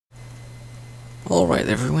Alright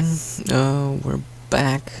everyone, we're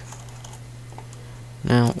back.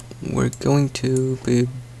 Now, we're going to be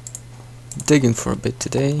digging for a bit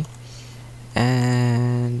today,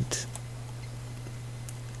 and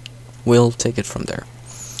we'll take it from there.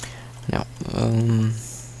 Now,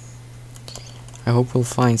 I hope we'll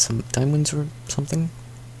find some diamonds or something.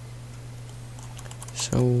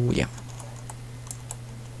 So, yeah.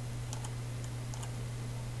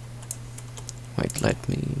 Wait, let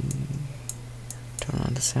me turn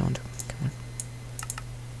on the sound. Come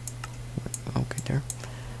on. Okay, there.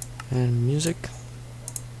 And music.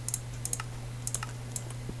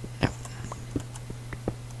 No.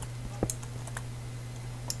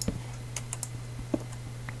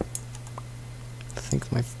 I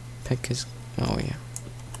think my pick is... oh yeah.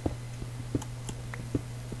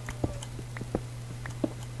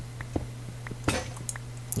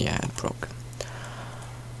 Yeah, it broke.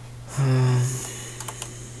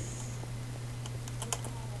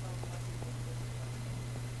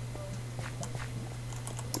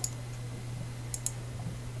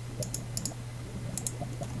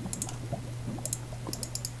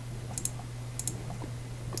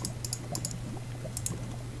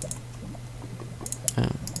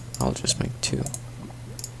 I'll just make 2.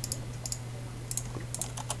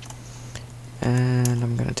 And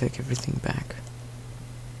I'm gonna take everything back.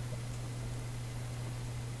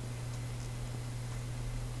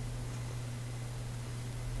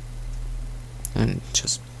 And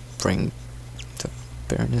just bring the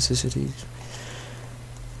bare necessities.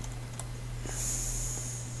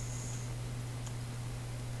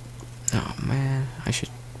 Oh man, I should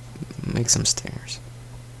make some stairs.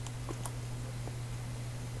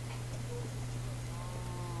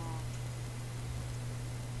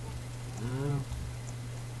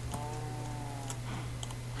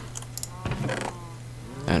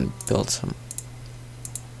 And build some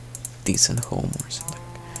decent home or something.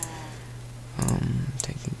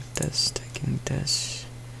 Taking this,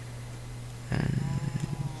 and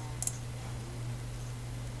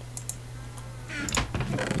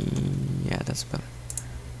yeah, that's better.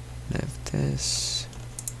 Leave this.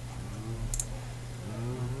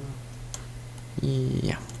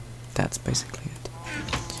 Yeah, that's basically it.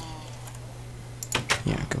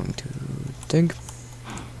 Yeah, going to dig.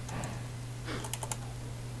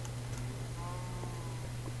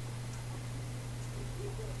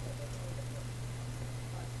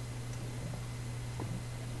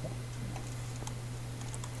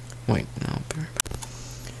 Wait, no, I'll be right back.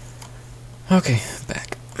 Okay,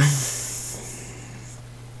 back.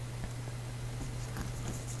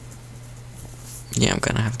 Yeah, I'm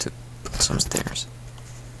gonna have to build some stairs.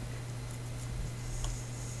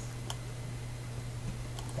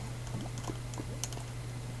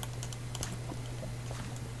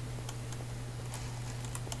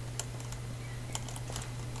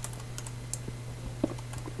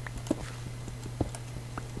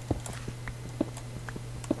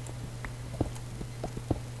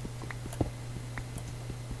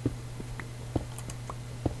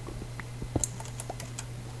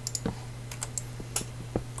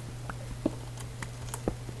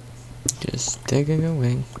 Just digging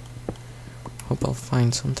away. Hope I'll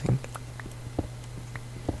find something.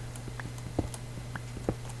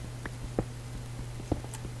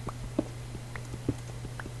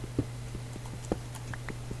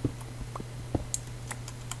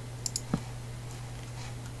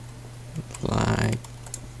 Like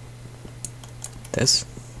this.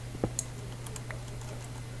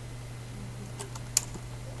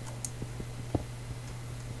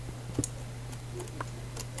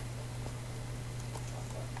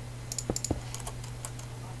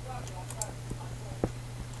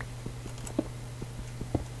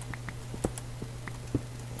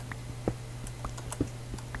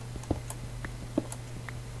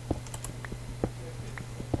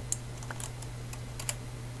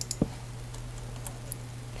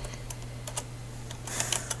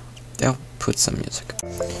 I'll put some music.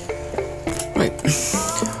 Right,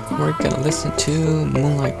 we're gonna listen to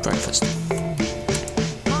Moonlight Breakfast. You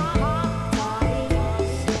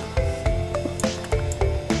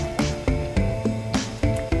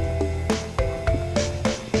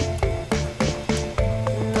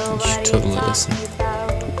should totally listen.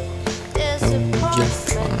 You'll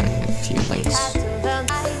find a few links.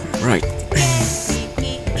 Right.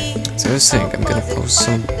 So I was saying I'm gonna post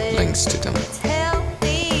some links to them. I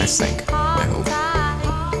think. I hope. I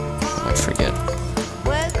might forget.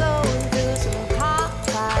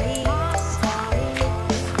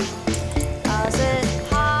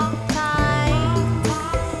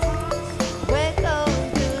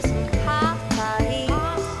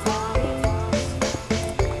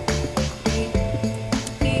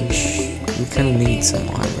 kinda need some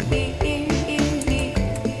iron.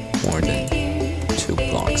 More than 2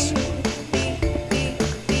 blocks.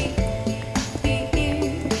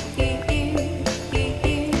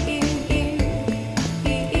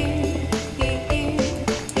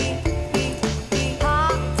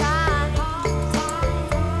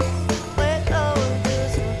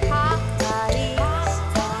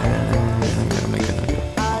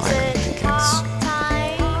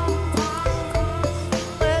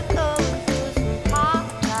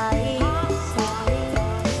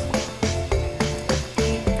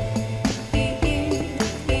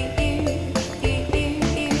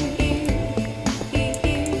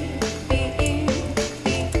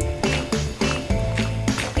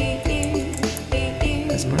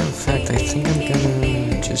 As a matter of fact, I think I'm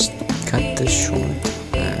gonna just cut this short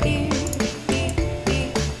and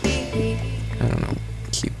I don't know,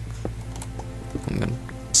 I'm gonna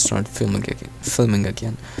start filming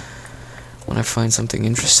again when I find something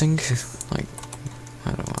interesting, like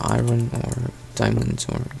I don't know, iron or diamonds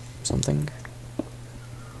or something.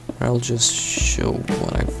 Or I'll just show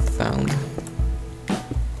what I found.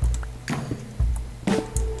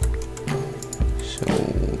 So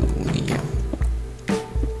yeah.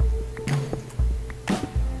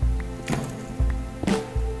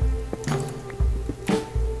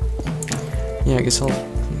 Yeah, I guess I'll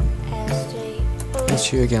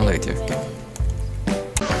see you again later.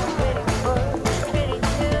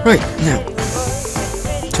 Right, now,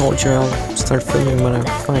 told you I'll start filming when I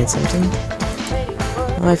find something.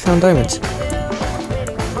 I found diamonds.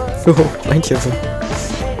 Oh, plenty of them.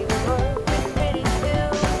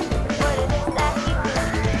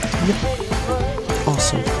 Yep.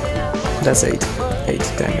 Awesome. That's 8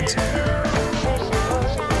 diamonds.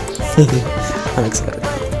 I'm excited.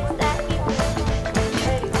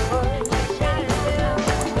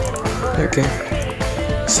 Okay,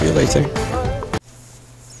 see you later.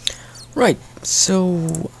 Right,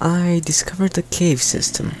 so I discovered the cave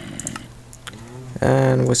system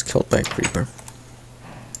and was killed by a creeper.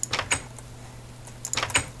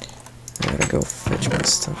 I gotta go fetch my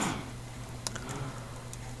stuff.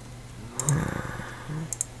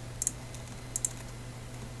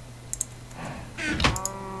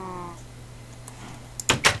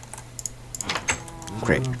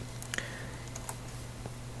 Great.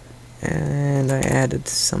 And I added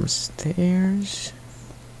some stairs.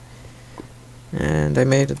 And I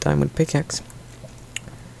made a diamond pickaxe.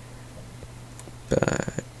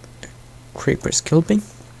 But creepers killed me.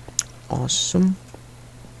 Awesome.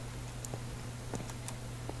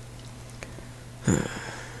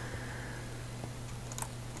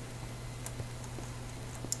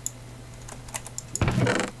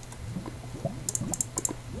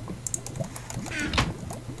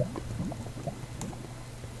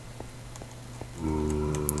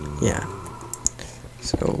 Yeah.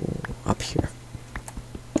 So up here.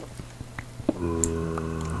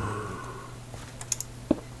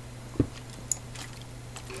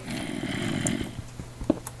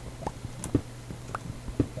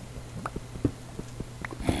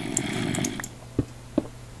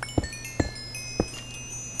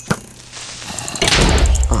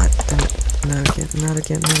 Not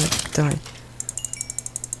again, die.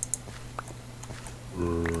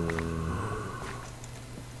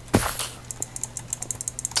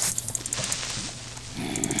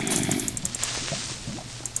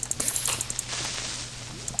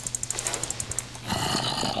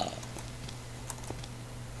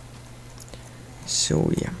 So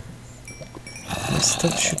yeah, my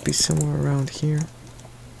stuff should be somewhere around here.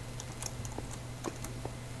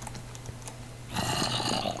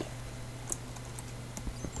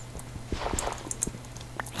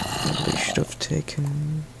 They should have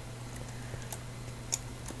taken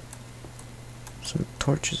some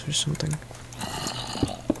torches or something.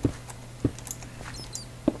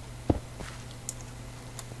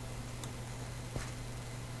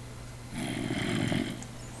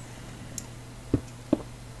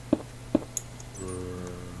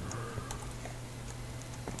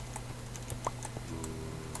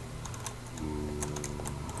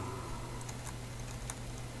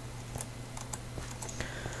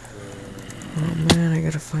 Oh man, I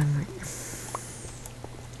gotta find my...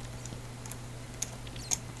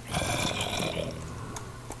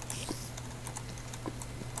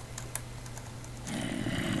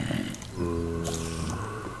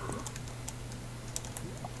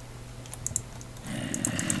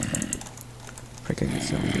 Freaking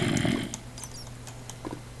zombie.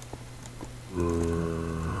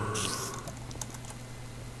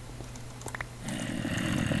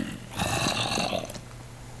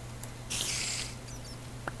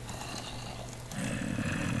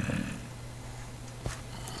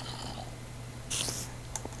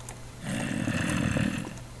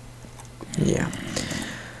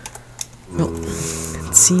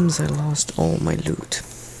 seems I lost all my loot.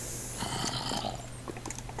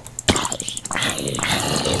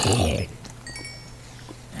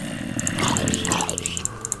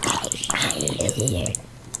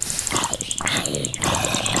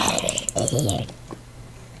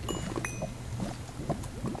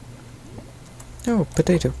 Oh,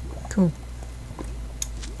 potato. Cool.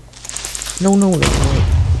 No.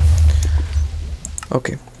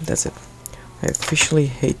 Okay, that's it. I officially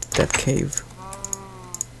hate that cave.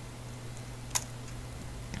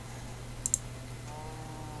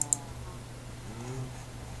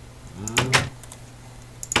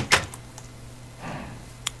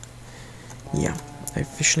 Yeah, I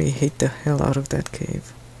officially hate the hell out of that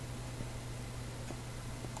cave.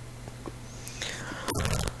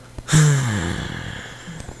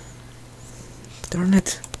 Darn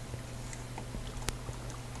it.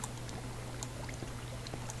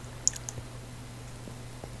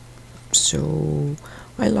 So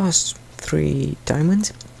I lost 3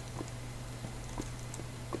 diamonds.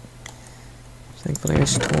 Thankfully I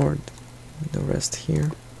stored the rest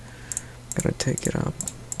here. Gotta take it up.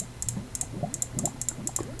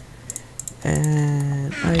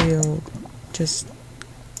 And I'll just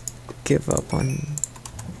give up on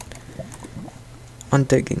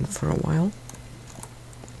digging for a while.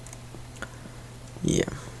 Yeah.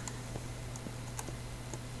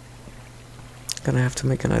 Gonna have to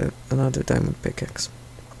make another diamond pickaxe.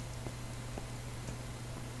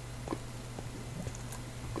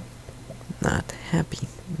 Not happy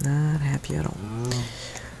at all.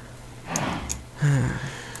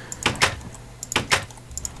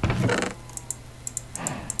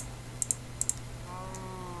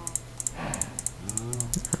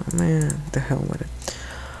 Oh man, the hell with it.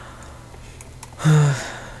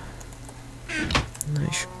 I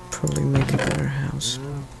should probably make a better house.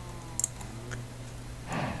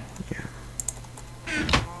 Yeah.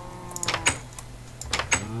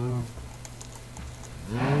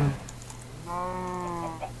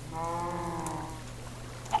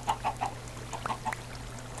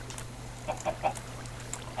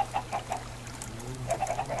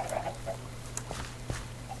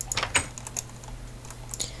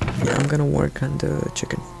 Yeah, I'm gonna work on the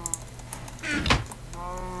chicken.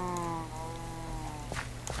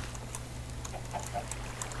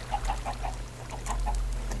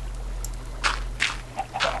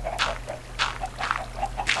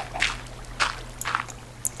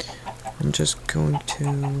 I'm just going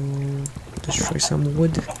to destroy some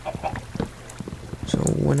wood, so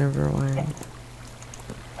whenever I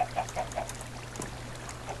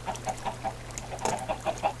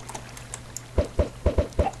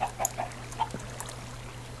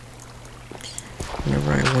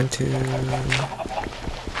want to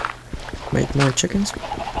make more chickens,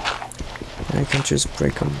 I can just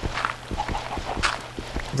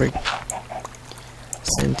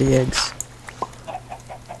send the eggs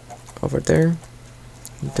over there.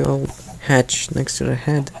 They'll hatch next to the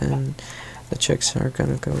head, and the chicks are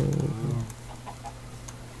gonna go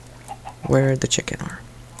where the chicken are.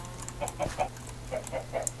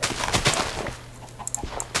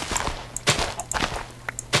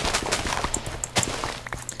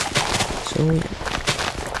 So yeah.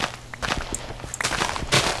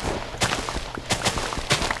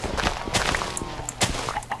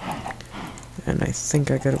 And I think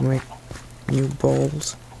I gotta make new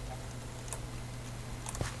bowls.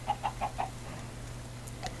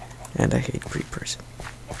 And I hate creepers.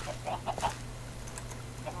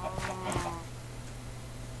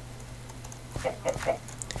 I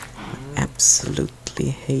absolutely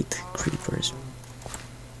hate creepers.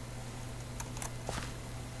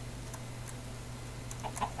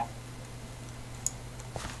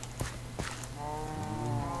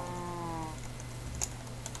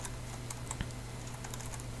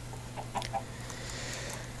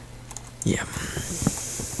 Yeah.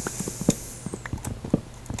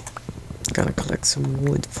 Gotta collect some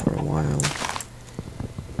wood for a while.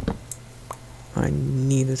 I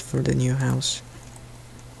need it for the new house.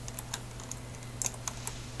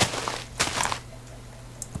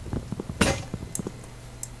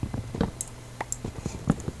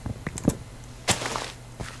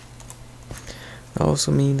 I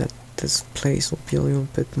also mean that this place will be a little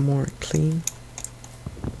bit more clean.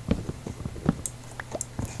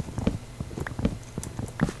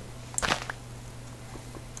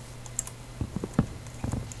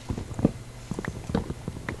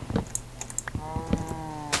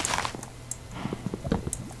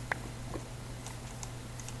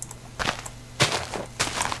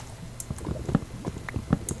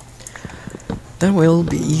 That will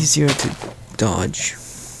be easier to dodge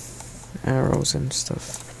arrows and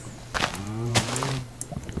stuff.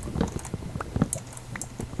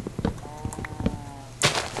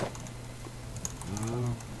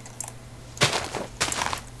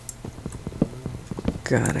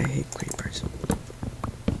 God, I hate creepers.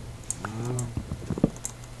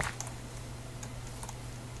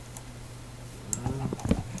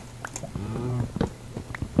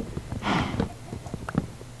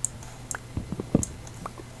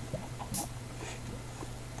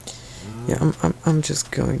 Yeah, I'm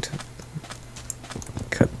just going to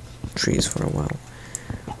cut trees for a while.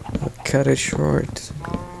 I'll cut it short,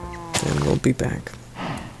 and we'll be back.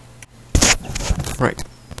 Right.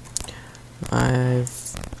 I've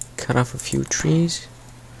cut off a few trees,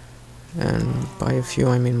 and by a few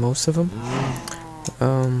I mean most of them.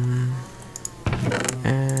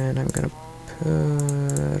 And I'm gonna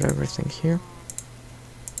put everything here.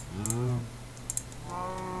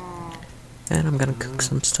 And I'm gonna cook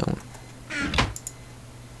some stone.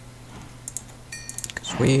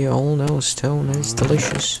 Because we all know stone is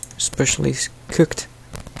delicious, especially cooked.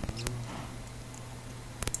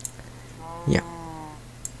 Yeah.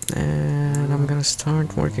 And I'm gonna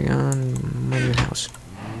start working on my new house.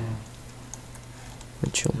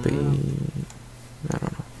 Which will be... I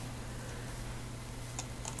don't know.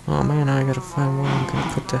 Oh man, I gotta find where I'm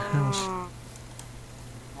gonna put the house.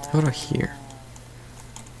 How about here?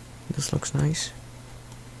 This looks nice.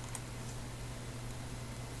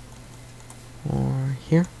 Or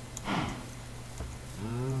here?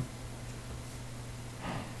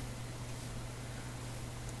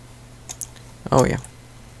 Oh yeah.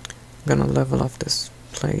 I'm gonna level up this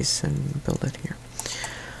place and build it here.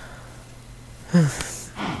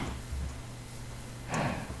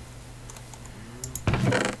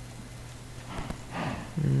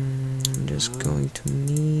 I'm just going to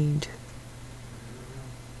need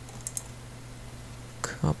a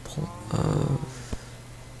couple of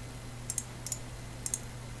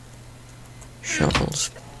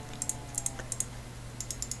shovels.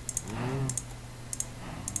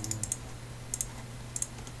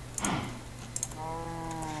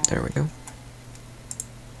 There we go.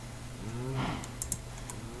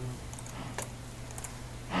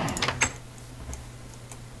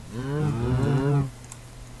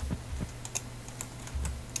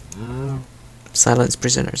 Silence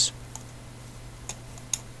prisoners.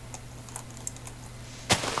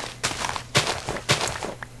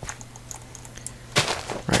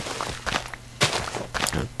 Right.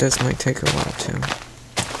 Now, this might take a while too.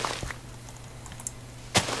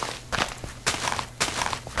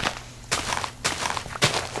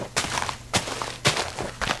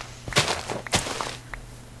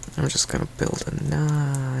 I'm just gonna build a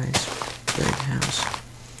nice big house.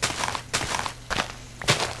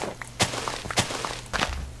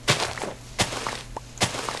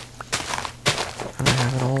 And I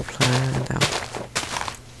have it all planned out.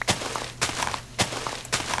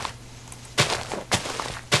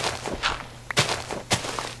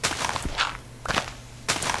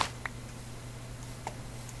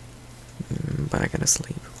 But I gotta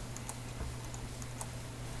sleep.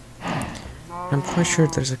 I'm quite sure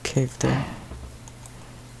there's a cave there.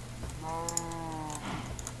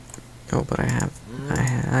 Oh, but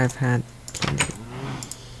I've had plenty.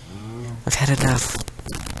 I've had enough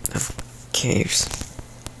of caves.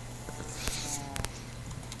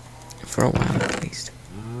 For a while at least.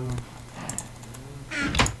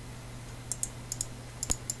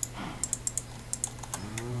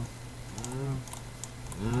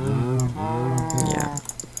 Yeah,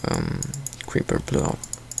 creeper blew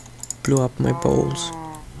up my bowls.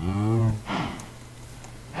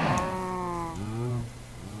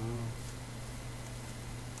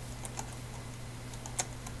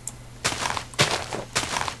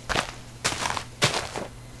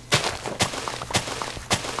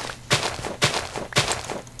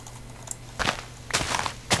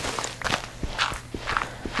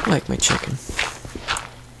 I like my chicken.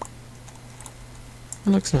 It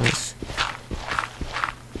looks nice.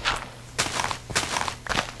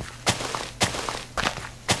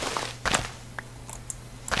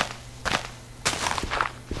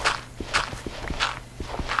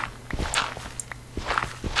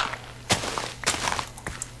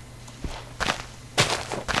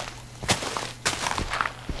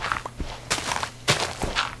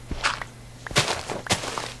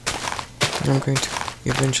 I'm going to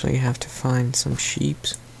eventually have to find some sheep.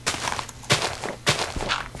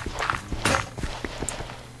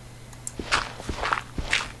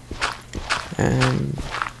 And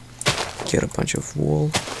get a bunch of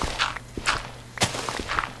wool.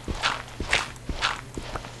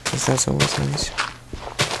 Because that's always nice.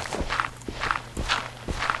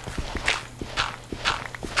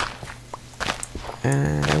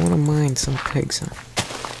 And I want to mine some pigs.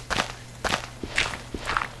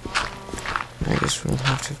 I guess we'll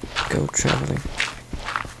have to go traveling.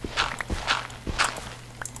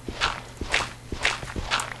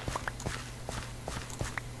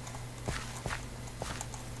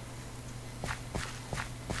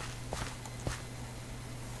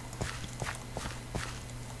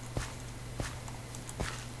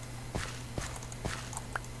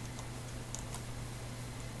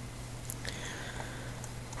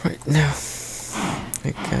 Right now,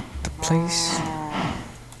 I got the place.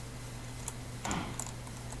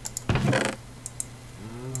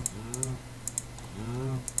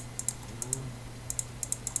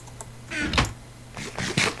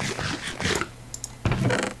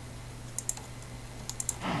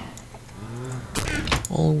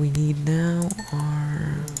 All we need now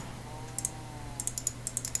are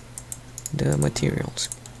the materials.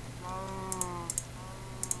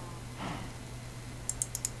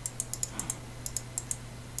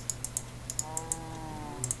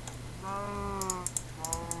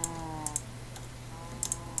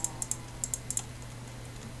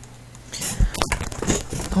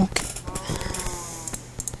 Okay.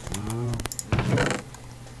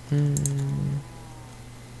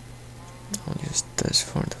 I'll use this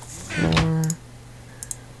for the floor.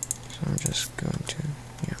 So I'm just going to,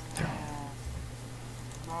 yeah, there.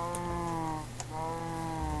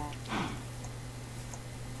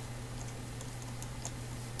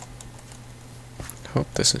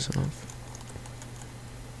 Hope this is enough.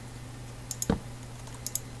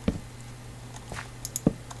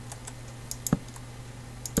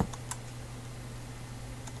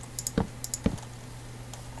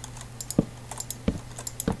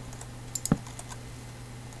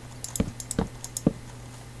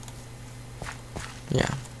 Yeah.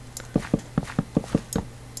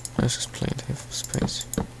 This is plenty of space.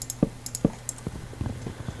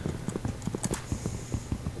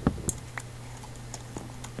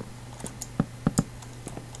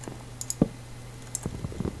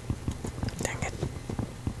 Dang it.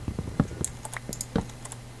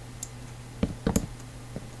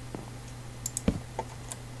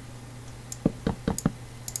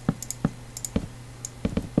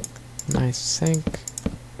 I think...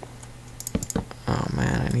 Oh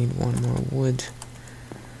man, I need one more wood.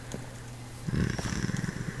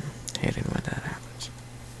 Hate it when that happens.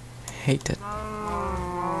 Hate it.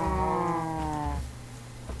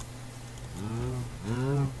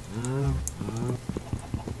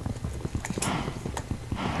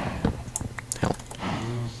 Hell.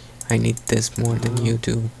 I need this more than you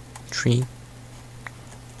do. Tree.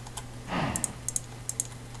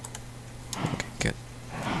 Okay, good.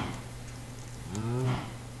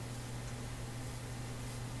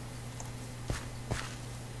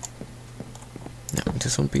 Now,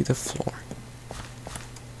 this will be the floor.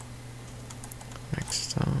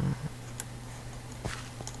 Next,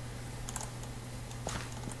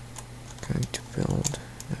 going to build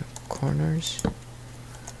the corners.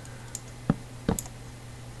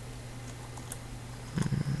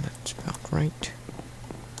 That's about right.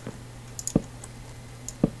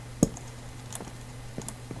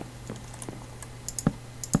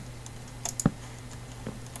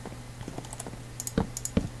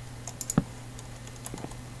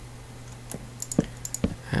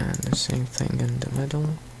 And the same thing in the middle.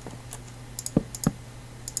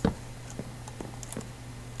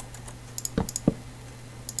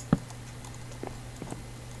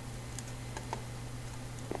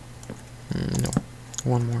 No,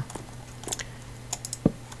 one more.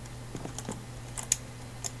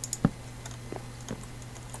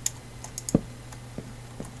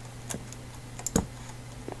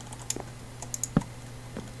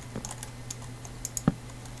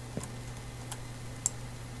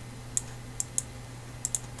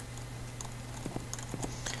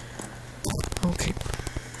 Okay.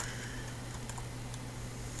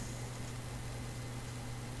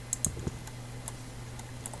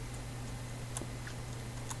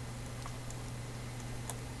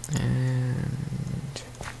 And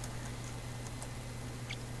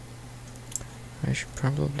I should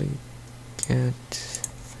probably get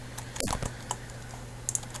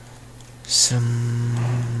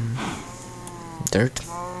some dirt.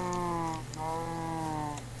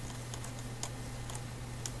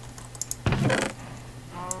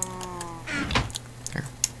 There.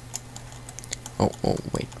 Oh,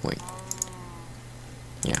 wait.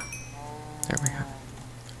 Yeah, there we have it.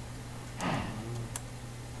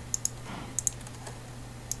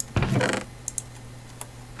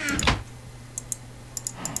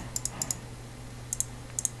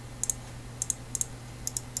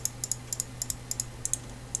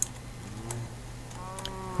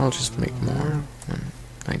 I'll just make more when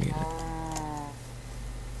I need it.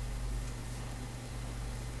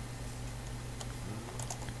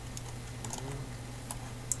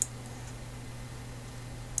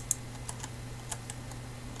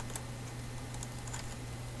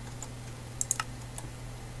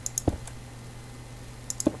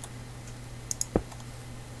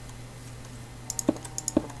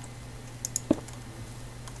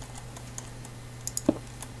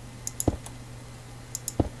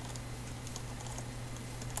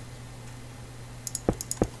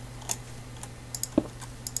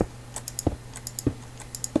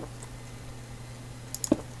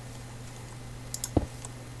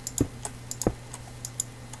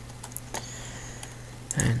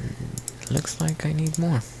 think I need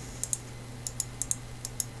more.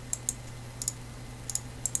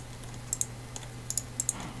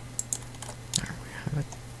 There we have it.